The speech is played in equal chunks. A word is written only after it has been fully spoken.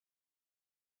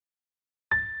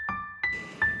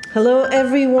Hello,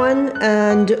 everyone,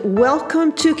 and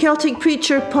welcome to Celtic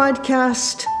Preacher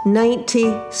Podcast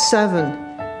 97.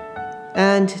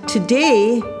 And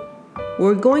today,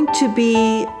 we're going to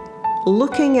be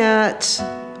looking at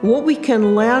what we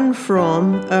can learn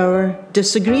from our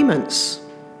disagreements.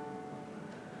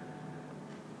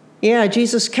 Yeah,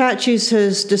 Jesus catches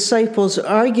his disciples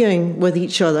arguing with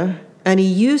each other, and he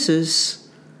uses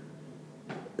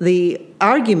the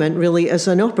argument really as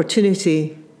an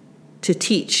opportunity to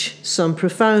teach some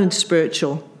profound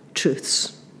spiritual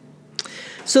truths.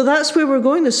 So that's where we're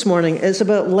going this morning. It's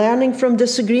about learning from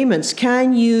disagreements.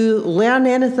 Can you learn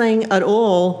anything at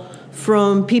all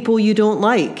from people you don't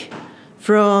like?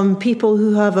 From people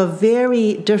who have a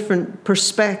very different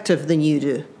perspective than you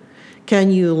do?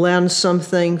 Can you learn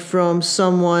something from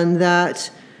someone that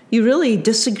you really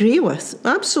disagree with?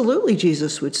 Absolutely,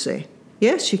 Jesus would say.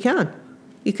 Yes, you can.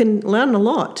 You can learn a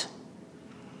lot.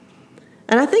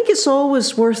 And I think it's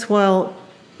always worthwhile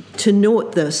to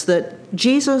note this, that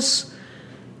Jesus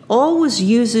always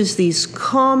uses these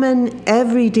common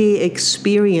everyday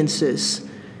experiences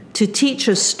to teach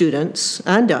his students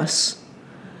and us.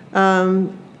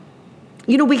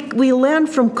 We learn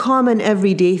from common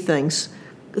everyday things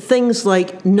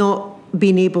like not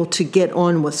being able to get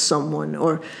on with someone,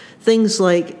 or things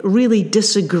like really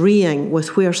disagreeing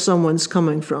with where someone's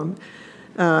coming from.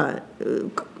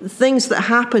 Things that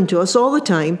happen to us all the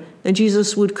time, and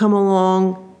Jesus would come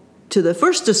along to the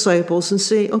first disciples and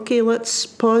say, okay, let's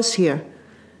pause here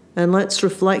and let's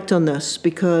reflect on this,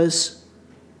 because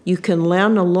you can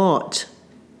learn a lot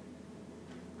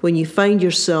when you find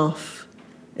yourself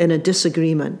in a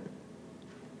disagreement.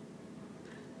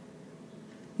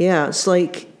 Yeah, it's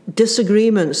like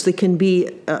disagreements, they can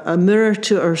be a mirror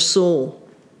to our soul.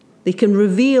 They can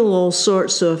reveal all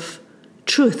sorts of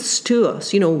truths to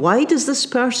us. Why does this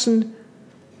person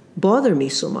bother me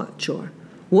so much? Or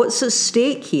what's at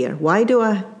stake here? Why do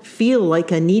I feel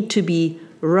like I need to be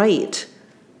right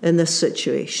in this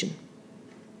situation?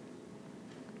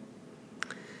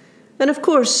 And of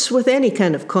course, with any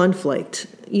kind of conflict,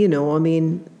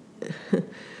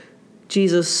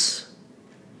 Jesus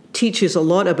teaches a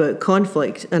lot about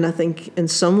conflict, and I think in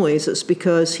some ways it's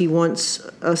because he wants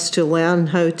us to learn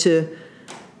how to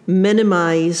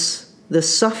minimize the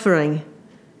suffering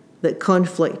that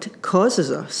conflict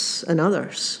causes us and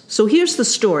others. So here's the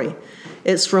story.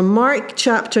 It's from Mark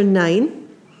chapter 9,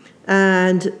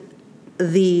 and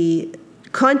the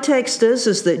context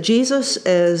is that Jesus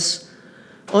is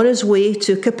on his way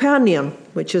to Capernaum,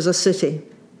 which is a city.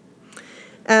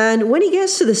 And when he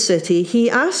gets to the city, he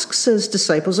asks his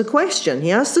disciples a question.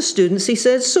 He asks the students, he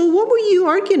says, so what were you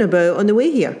arguing about on the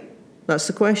way here? That's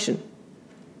the question.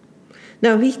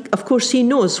 Now, of course, he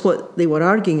knows what they were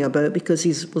arguing about because he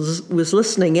was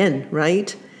listening in,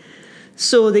 right?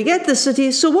 So they get to the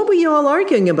city. So what were you all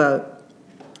arguing about?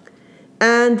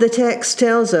 And the text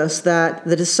tells us that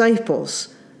the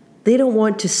disciples, they don't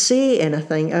want to say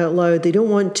anything out loud. They don't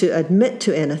want to admit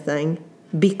to anything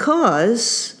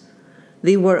because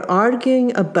they were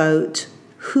arguing about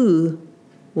who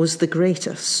was the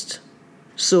greatest.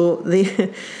 So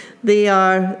they've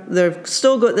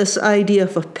still got this idea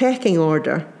of a pecking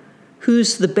order.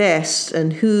 Who's the best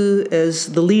and who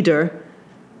is the leader?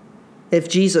 If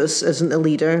Jesus isn't the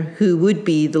leader, who would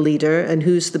be the leader and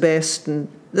who's the best? And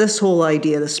this whole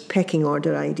idea, this pecking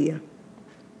order idea.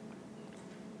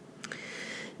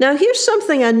 Now, here's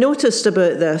something I noticed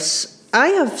about this. I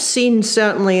have seen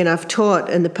certainly, and I've taught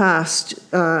in the past,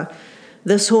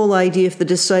 this whole idea of the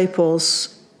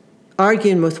disciples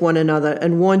arguing with one another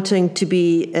and wanting to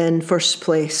be in first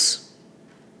place.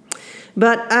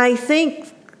 But I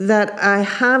think that I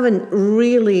haven't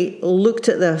really looked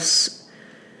at this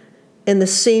in the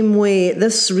same way,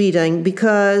 this reading,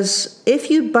 because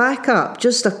if you back up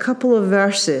just a couple of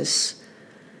verses,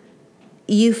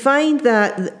 you find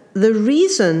that the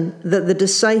reason that the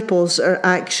disciples are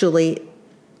actually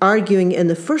arguing in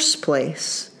the first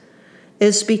place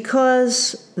is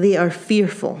because they are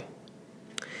fearful.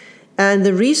 And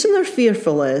the reason they're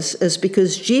fearful is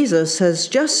because Jesus has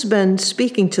just been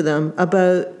speaking to them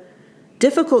about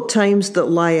difficult times that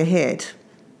lie ahead.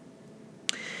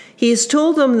 He's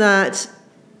told them that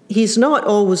he's not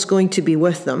always going to be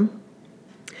with them.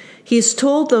 He's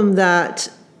told them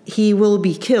that he will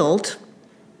be killed,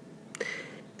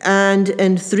 and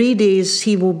in 3 days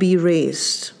he will be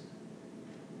raised.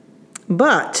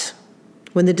 But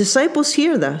when the disciples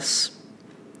hear this,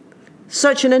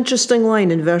 such an interesting line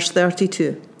in verse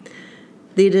 32.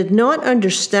 They did not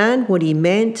understand what he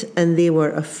meant, and they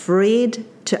were afraid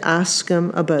to ask him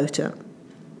about it.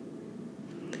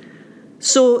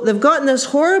 So they've gotten this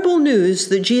horrible news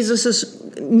that Jesus is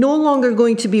no longer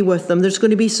going to be with them. There's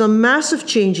going to be some massive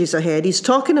changes ahead. He's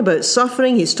talking about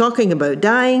suffering. He's talking about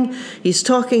dying. He's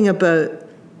talking about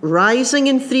rising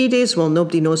in 3 days. Well,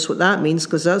 nobody knows what that means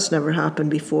because that's never happened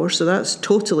before, so that's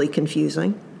totally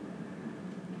confusing.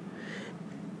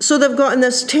 So they've gotten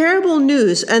this terrible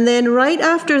news, and then right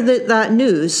after that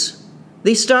news,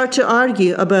 they start to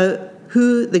argue about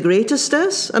who the greatest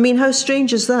is. I mean, how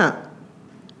strange is that?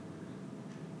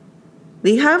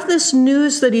 They have this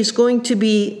news that there's going to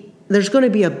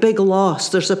be a big loss.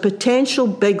 There's a potential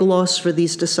big loss for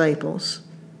these disciples.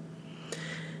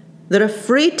 They're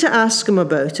afraid to ask him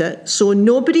about it, so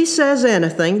nobody says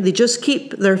anything. They just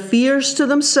keep their fears to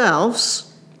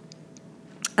themselves.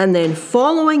 And then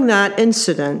following that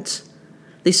incident,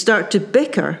 they start to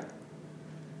bicker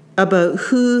about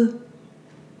who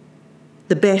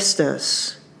the best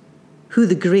is, who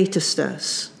the greatest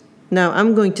is. Now,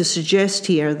 I'm going to suggest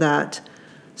here that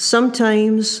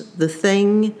sometimes the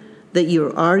thing that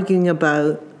you're arguing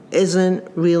about isn't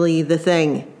really the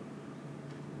thing,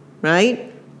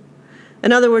 right?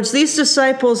 In other words, these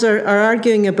disciples are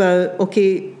arguing about,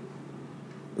 okay,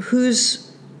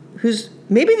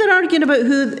 maybe they're arguing about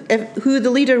who the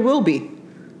leader will be.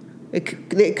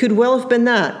 It could well have been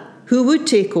that. Who would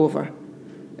take over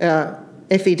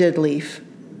if he did leave?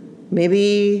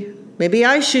 Maybe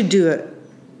I should do it,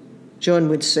 John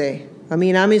would say. I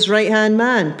mean, I'm his right-hand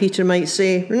man. Peter might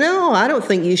say, no, I don't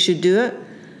think you should do it.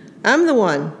 I'm the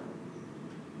one.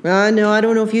 No, I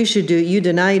don't know if you should do it. You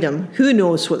denied him. Who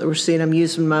knows what they were saying? I'm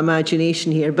using my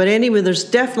imagination here. But anyway, there's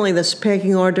definitely this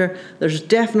pecking order. There's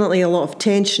definitely a lot of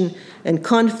tension and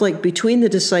conflict between the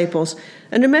disciples.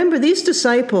 And remember, these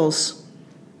disciples,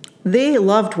 they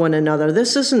loved one another.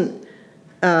 This isn't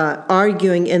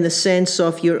arguing in the sense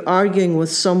of you're arguing with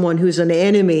someone who's an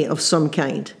enemy of some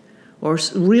kind or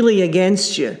really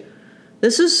against you.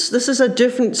 This is a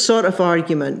different sort of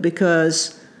argument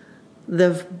because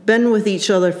they've been with each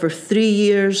other for 3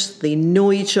 years. They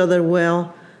know each other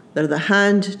well. They're the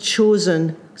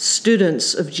hand-chosen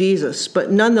students of Jesus.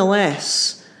 But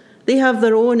nonetheless, they have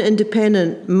their own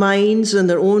independent minds and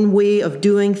their own way of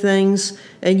doing things.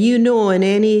 And you know, in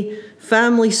any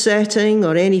family setting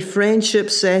or any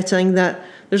friendship setting that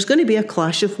there's going to be a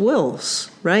clash of wills,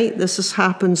 right? This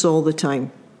happens all the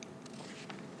time.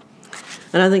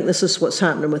 And I think this is what's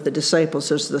happening with the disciples.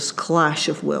 There's this clash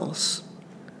of wills.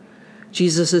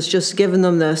 Jesus has just given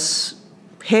them this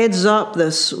heads up,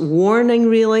 this warning,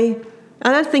 really.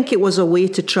 And I think it was a way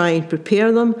to try and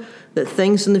prepare them that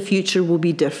things in the future will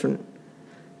be different.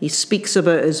 He speaks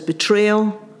about his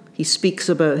betrayal. He speaks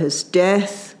about his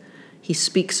death. He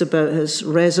speaks about his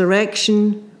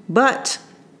resurrection. But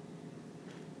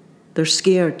they're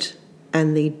scared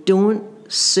and they don't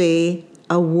say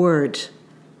a word.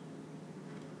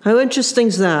 How interesting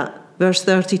is that? Verse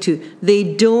 32.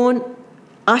 They don't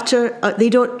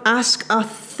ask a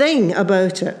thing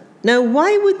about it. Now,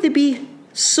 why would they be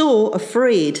so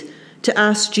afraid to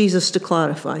ask Jesus to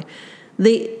clarify?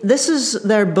 This is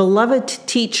their beloved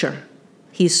teacher.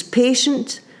 He's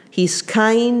patient, he's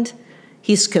kind,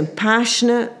 he's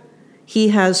compassionate. He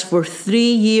has for 3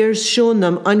 years shown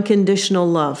them unconditional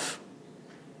love.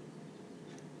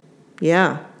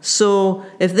 Yeah. So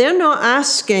if they're not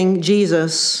asking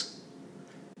Jesus,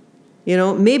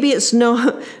 maybe it's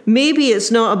not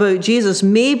about Jesus.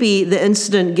 Maybe the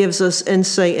incident gives us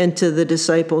insight into the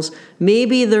disciples.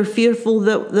 Maybe they're fearful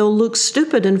that they'll look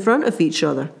stupid in front of each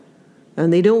other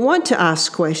and they don't want to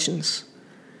ask questions.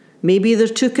 Maybe they're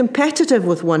too competitive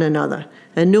with one another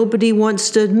and nobody wants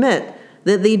to admit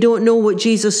that they don't know what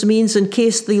Jesus means in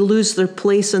case they lose their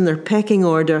place in their pecking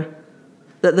order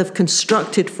that they've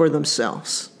constructed for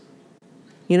themselves.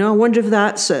 I wonder if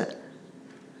that's it.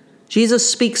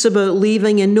 Jesus speaks about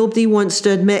leaving and nobody wants to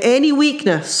admit any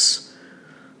weakness,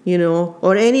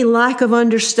 or any lack of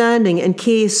understanding in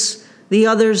case the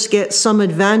others get some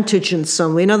advantage in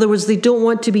some way. In other words, they don't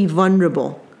want to be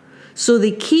vulnerable. So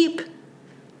they keep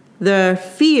their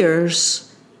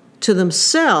fears to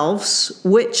themselves,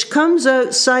 which comes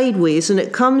out sideways and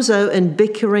it comes out in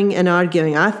bickering and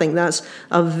arguing. I think that's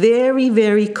a very,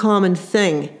 very common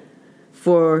thing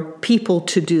for people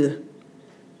to do.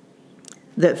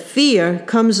 That fear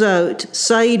comes out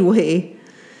sideways,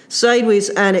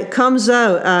 and it comes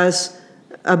out as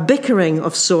a bickering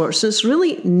of sorts. It's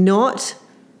really not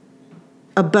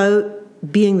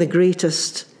about being the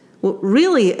greatest. What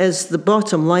really is the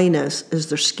bottom line is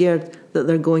they're scared that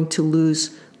they're going to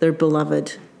lose their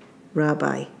beloved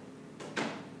rabbi.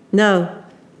 Now,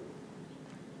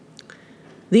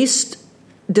 these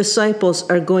disciples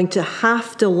are going to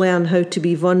have to learn how to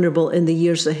be vulnerable in the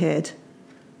years ahead,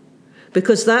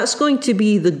 because that's going to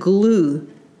be the glue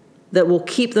that will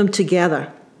keep them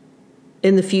together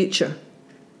in the future.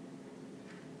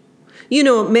 You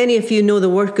know, many of you know the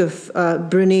work of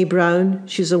Brené Brown.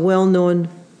 She's a well-known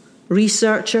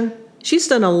researcher. She's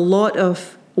done a lot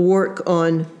of work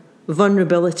on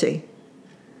vulnerability.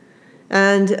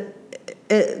 And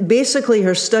basically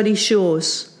her study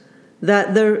shows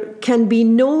that there can be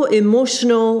no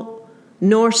emotional,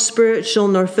 nor spiritual,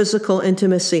 nor physical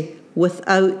intimacy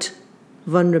without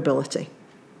vulnerability.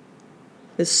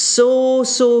 It's so,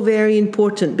 so very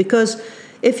important, because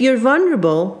if you're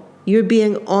vulnerable, you're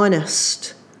being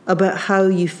honest about how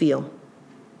you feel.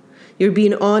 You're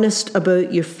being honest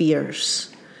about your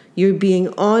fears. You're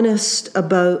being honest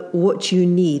about what you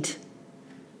need.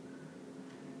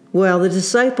 Well, the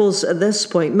disciples at this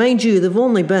point, mind you, they've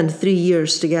only been 3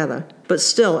 years together, but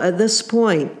still, at this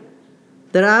point,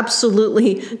 they're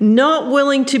absolutely not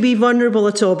willing to be vulnerable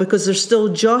at all, because they're still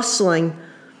jostling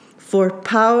for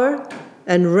power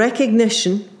and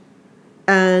recognition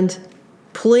and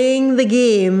playing the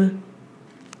game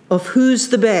of who's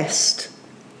the best.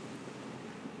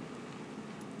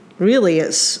 Really,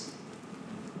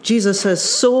 Jesus has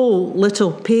so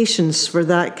little patience for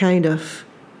that kind of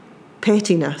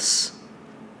pettiness.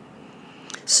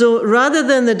 So rather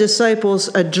than the disciples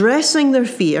addressing their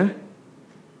fear,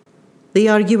 they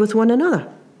argue with one another.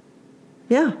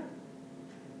 Yeah.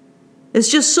 It's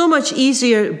just so much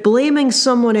easier blaming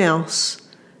someone else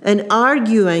and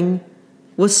arguing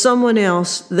with someone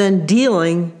else than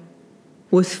dealing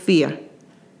with fear.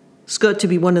 It's got to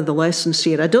be one of the lessons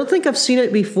here. I don't think I've seen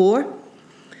it before,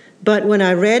 but when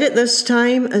I read it this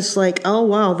time, it's like, oh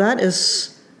wow, that is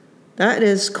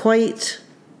quite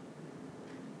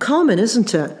common,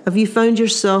 isn't it? Have you found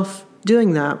yourself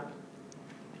doing that?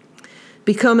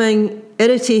 Becoming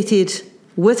irritated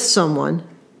with someone,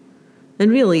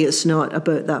 and really it's not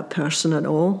about that person at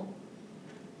all.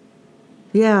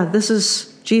 Yeah, this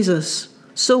is Jesus.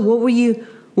 So what were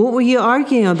you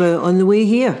arguing about on the way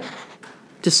here?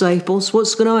 Disciples,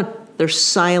 what's going on? They're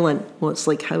silent. Well, it's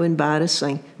like, how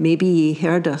embarrassing. Maybe he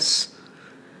heard us.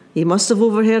 He must have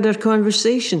overheard our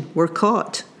conversation. We're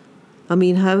caught. I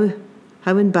mean, how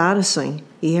embarrassing.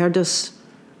 He heard us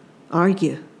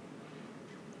argue.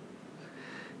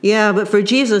 Yeah, but for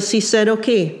Jesus, he said,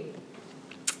 okay,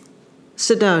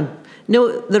 sit down.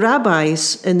 No, the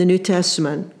rabbis in the New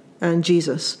Testament and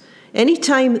Jesus,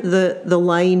 anytime the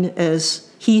line is,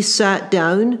 he sat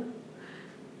down,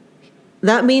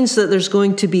 that means that there's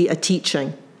going to be a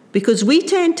teaching. Because we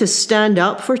tend to stand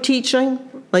up for teaching.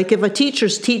 Like if a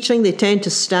teacher's teaching, they tend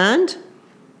to stand.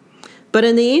 But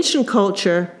in the ancient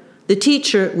culture, the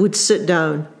teacher would sit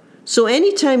down. So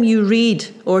anytime you read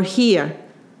or hear,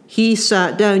 he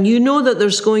sat down, you know that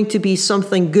there's going to be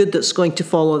something good that's going to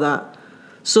follow that.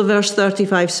 So verse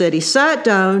 35 said, he sat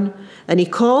down and he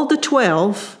called the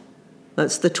 12,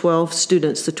 that's the 12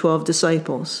 students, the 12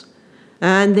 disciples.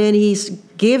 And then he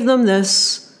gave them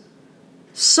this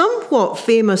somewhat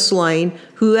famous line,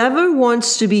 whoever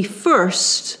wants to be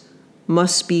first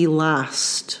must be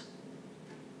last.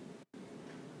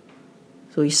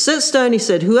 So he sits down, he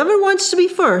said, whoever wants to be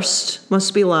first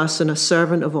must be last and a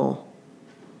servant of all.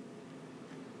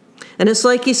 And it's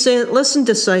like he's saying, listen,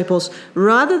 disciples,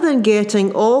 rather than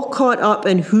getting all caught up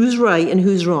in who's right and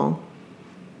who's wrong,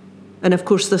 and of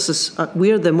course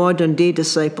we're the modern day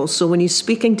disciples, so when he's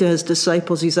speaking to his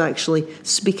disciples, he's actually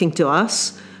speaking to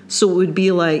us. So it would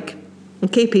be like,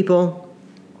 okay, people,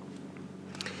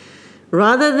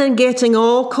 rather than getting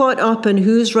all caught up in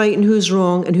who's right and who's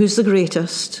wrong and who's the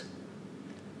greatest,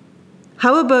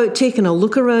 how about taking a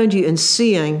look around you and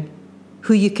seeing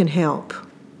who you can help?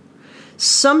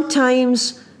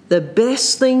 Sometimes the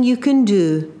best thing you can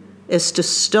do is to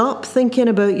stop thinking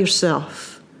about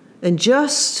yourself and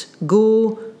just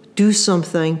go do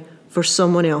something for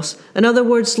someone else. In other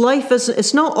words,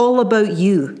 it's not all about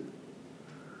you.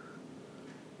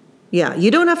 Yeah,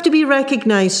 you don't have to be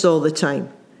recognized all the time.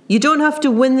 You don't have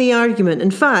to win the argument.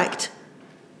 In fact,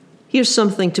 here's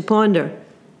something to ponder.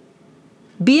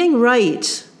 Being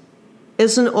right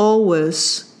isn't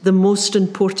always the most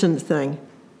important thing.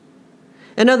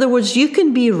 In other words, you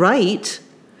can be right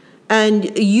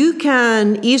and you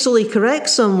can easily correct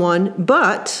someone,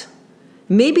 but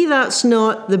maybe that's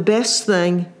not the best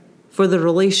thing for the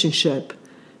relationship.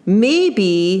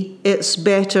 Maybe it's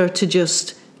better to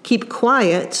just keep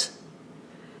quiet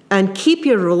and keep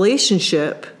your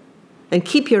relationship and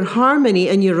keep your harmony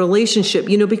in your relationship.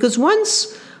 You know, because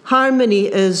once harmony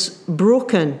is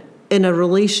broken in a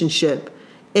relationship,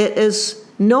 it is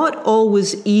not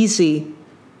always easy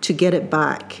to get it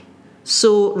back.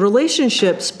 So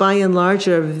relationships, by and large,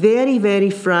 are very,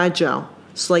 very fragile.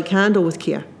 It's like handle with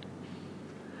care.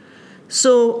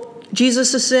 So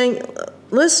Jesus is saying,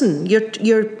 listen,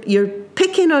 you're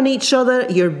picking on each other,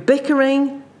 you're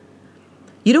bickering.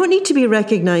 You don't need to be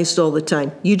recognized all the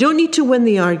time. You don't need to win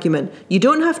the argument. You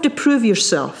don't have to prove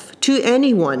yourself to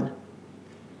anyone.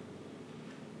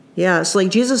 Yeah, it's like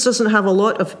Jesus doesn't have a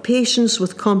lot of patience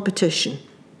with competition.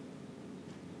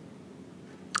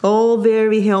 All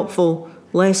very helpful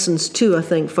lessons too, I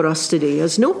think, for us today.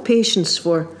 There's no patience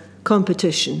for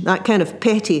competition, that kind of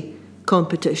petty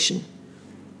competition.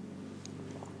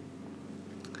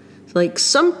 It's like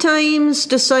sometimes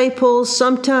disciples,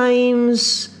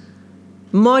 sometimes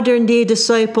modern day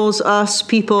disciples ask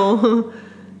people,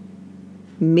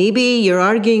 maybe you're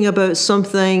arguing about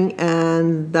something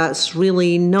and that's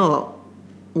really not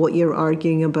what you're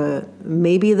arguing about.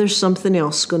 Maybe there's something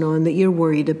else going on that you're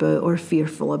worried about or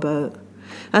fearful about.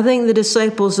 I think the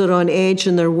disciples are on edge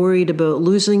and they're worried about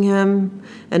losing him.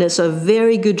 And it's a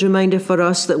very good reminder for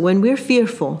us that when we're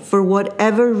fearful, for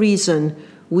whatever reason,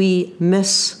 we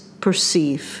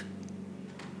misperceive.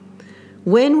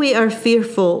 When we are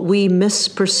fearful, we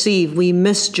misperceive, we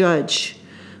misjudge.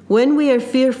 When we are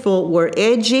fearful, we're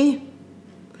edgy.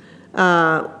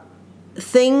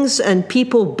 Things and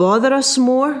people bother us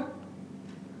more.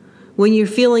 When you're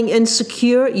feeling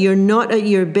insecure, you're not at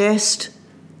your best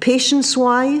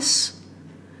patience-wise.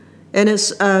 And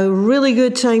it's a really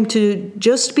good time to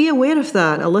just be aware of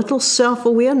that. A little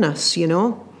self-awareness,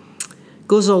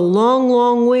 goes a long,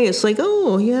 long way. It's like,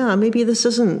 oh yeah, maybe this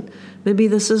isn't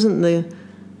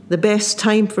the best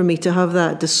time for me to have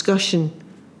that discussion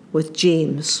with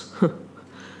James.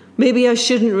 Maybe I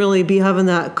shouldn't really be having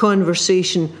that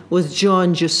conversation with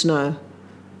John just now.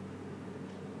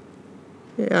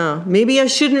 Yeah, maybe I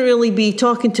shouldn't really be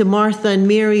talking to Martha and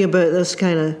Mary about this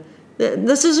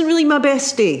this isn't really my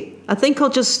best day. I think I'll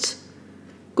just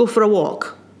go for a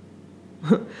walk.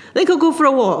 Take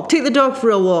the dog for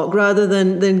a walk rather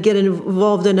than get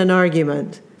involved in an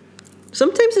argument.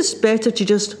 Sometimes it's better to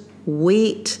just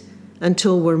wait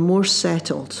until we're more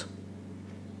settled.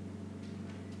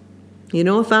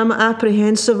 If I'm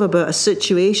apprehensive about a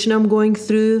situation I'm going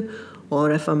through,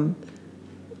 or if I'm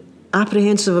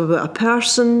apprehensive about a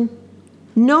person,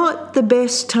 not the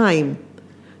best time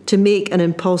to make an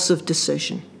impulsive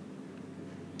decision.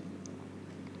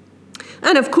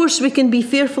 And of course, we can be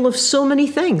fearful of so many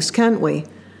things, can't we?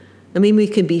 We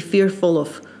can be fearful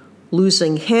of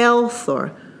losing health,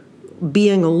 or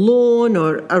being alone,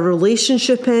 or a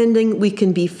relationship ending. We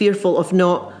can be fearful of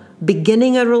not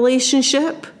beginning a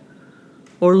relationship,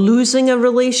 or losing a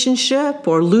relationship,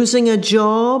 or losing a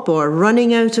job, or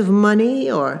running out of money,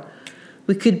 or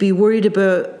we could be worried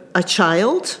about a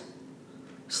child.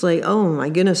 It's like, oh my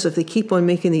goodness, if they keep on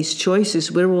making these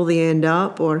choices, where will they end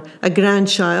up? Or a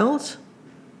grandchild.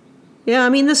 Yeah,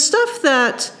 the stuff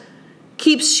that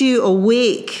keeps you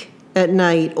awake at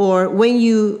night, or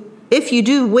if you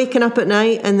do waking up at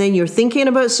night and then you're thinking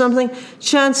about something,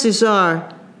 chances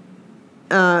are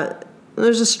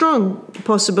there's a strong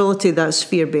possibility that's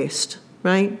fear-based,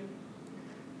 right?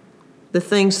 The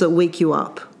things that wake you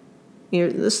up.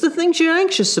 It's the things you're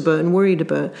anxious about and worried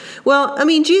about. Well,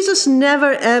 Jesus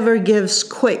never, ever gives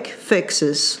quick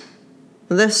fixes.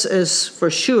 This is for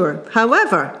sure.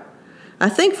 However, I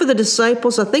think for the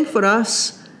disciples, I think for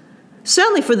us,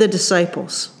 certainly for the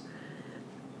disciples,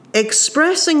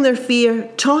 expressing their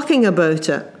fear, talking about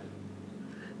it,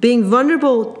 being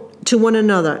vulnerable to one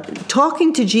another,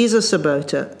 talking to Jesus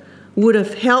about it, would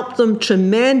have helped them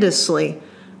tremendously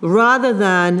rather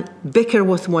than bicker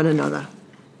with one another.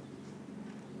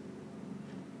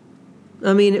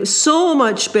 It's so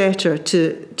much better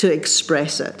to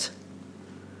express it.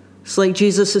 It's like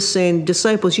Jesus is saying,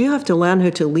 disciples, you have to learn how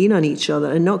to lean on each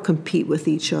other and not compete with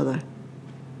each other.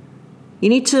 You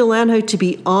need to learn how to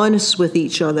be honest with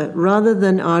each other rather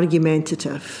than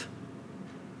argumentative.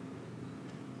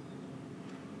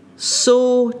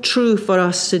 So true for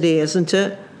us today, isn't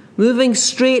it? Moving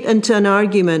straight into an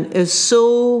argument is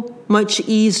so much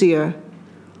easier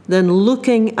than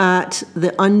looking at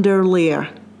the underlayer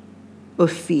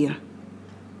of fear.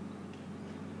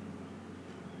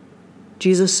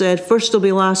 Jesus said, first will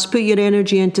be last. Put your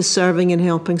energy into serving and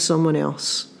helping someone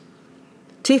else.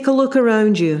 Take a look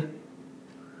around you.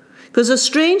 Because a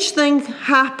strange thing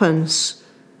happens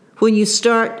when you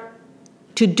start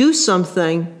to do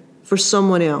something for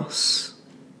someone else.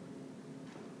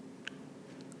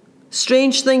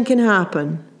 Strange thing can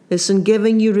happen. It's in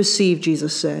giving you receive,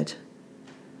 Jesus said.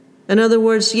 In other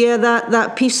words,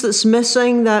 that piece that's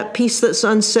missing, that piece that's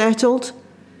unsettled,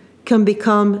 can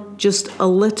become just a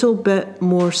little bit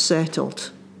more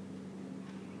settled.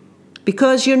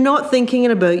 Because you're not thinking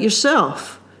about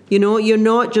yourself. You're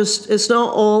not just, it's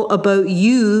not all about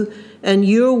you and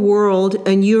your world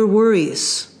and your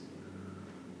worries.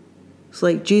 It's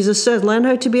like Jesus said, learn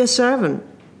how to be a servant.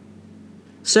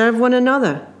 Serve one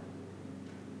another.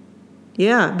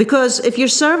 Yeah, because if you're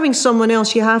serving someone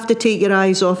else, you have to take your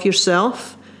eyes off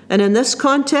yourself. And in this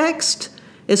context,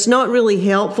 it's not really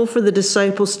helpful for the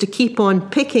disciples to keep on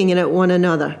picking at one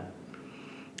another.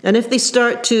 And if they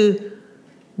start to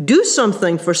do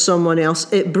something for someone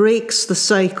else, it breaks the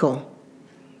cycle.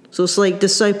 So it's like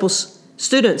disciples,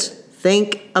 students,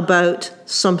 think about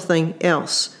something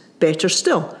else. Better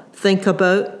still, think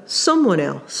about someone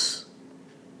else.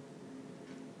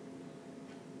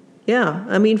 Yeah,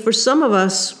 I mean, for some of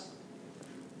us,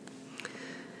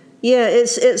 yeah,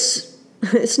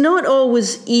 it's not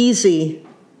always easy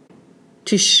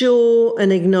to show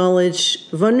and acknowledge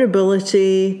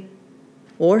vulnerability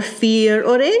or fear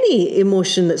or any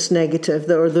emotion that's negative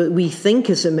or that we think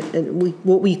is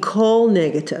what we call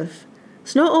negative.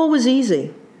 It's not always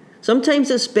easy. Sometimes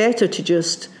it's better to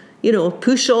just,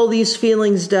 push all these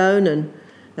feelings down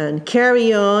and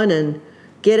carry on and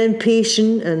get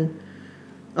impatient and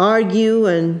argue.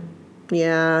 And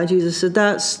yeah, Jesus said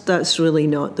that's really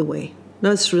not the way.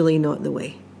 That's really not the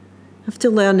way. I have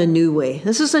to learn a new way.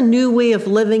 This is a new way of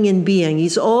living and being.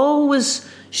 He's always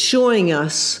showing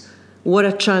us what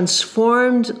a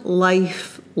transformed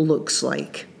life looks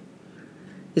like.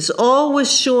 He's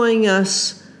always showing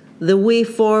us the way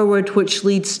forward which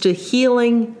leads to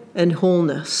healing and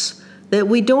wholeness, that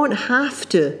we don't have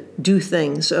to do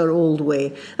things our old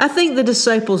way. I think the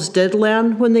disciples did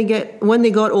learn when they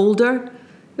got older.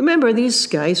 Remember, these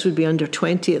guys would be under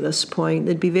 20 at this point.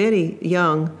 They'd be very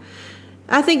young.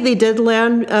 I think they did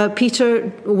learn.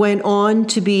 Peter went on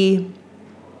to be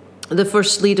the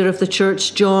first leader of the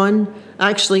church. John,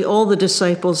 actually all the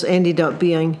disciples ended up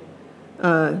being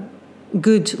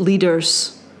good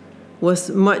leaders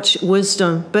with much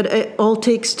wisdom. But it all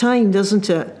takes time, doesn't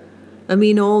it? I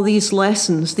mean, all these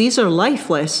lessons, these are life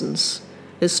lessons.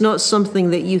 It's not something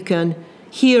that you can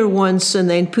hear once and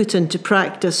then put into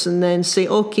practice and then say,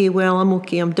 okay, well,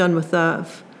 I'm done with that.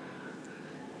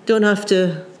 Don't have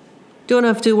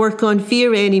to work on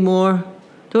fear anymore.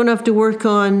 Don't have to work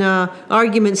on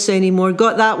arguments anymore.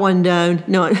 Got that one down.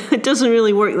 No, it doesn't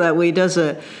really work that way, does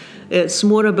it? It's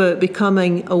more about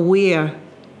becoming aware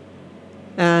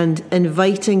and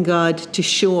inviting God to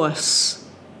show us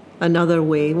another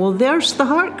way. Well, there's the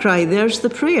heart cry. There's the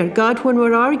prayer. God, when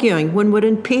we're arguing, when we're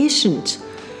impatient,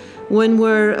 when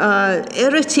we're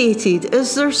irritated,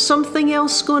 is there something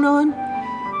else going on?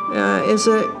 Is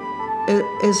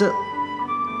it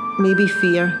maybe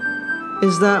fear?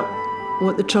 Is that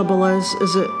what the trouble is?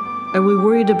 Are we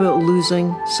worried about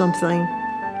losing something?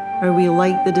 Are we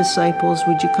like the disciples?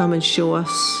 Would you come and show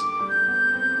us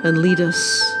and lead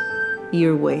us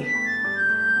your way?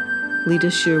 Lead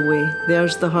us your way.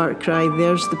 There's the heart cry.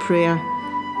 There's the prayer.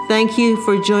 Thank you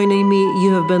for joining me.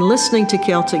 You have been listening to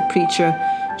Celtic Preacher.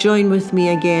 Join with me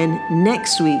again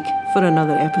next week for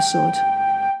another episode.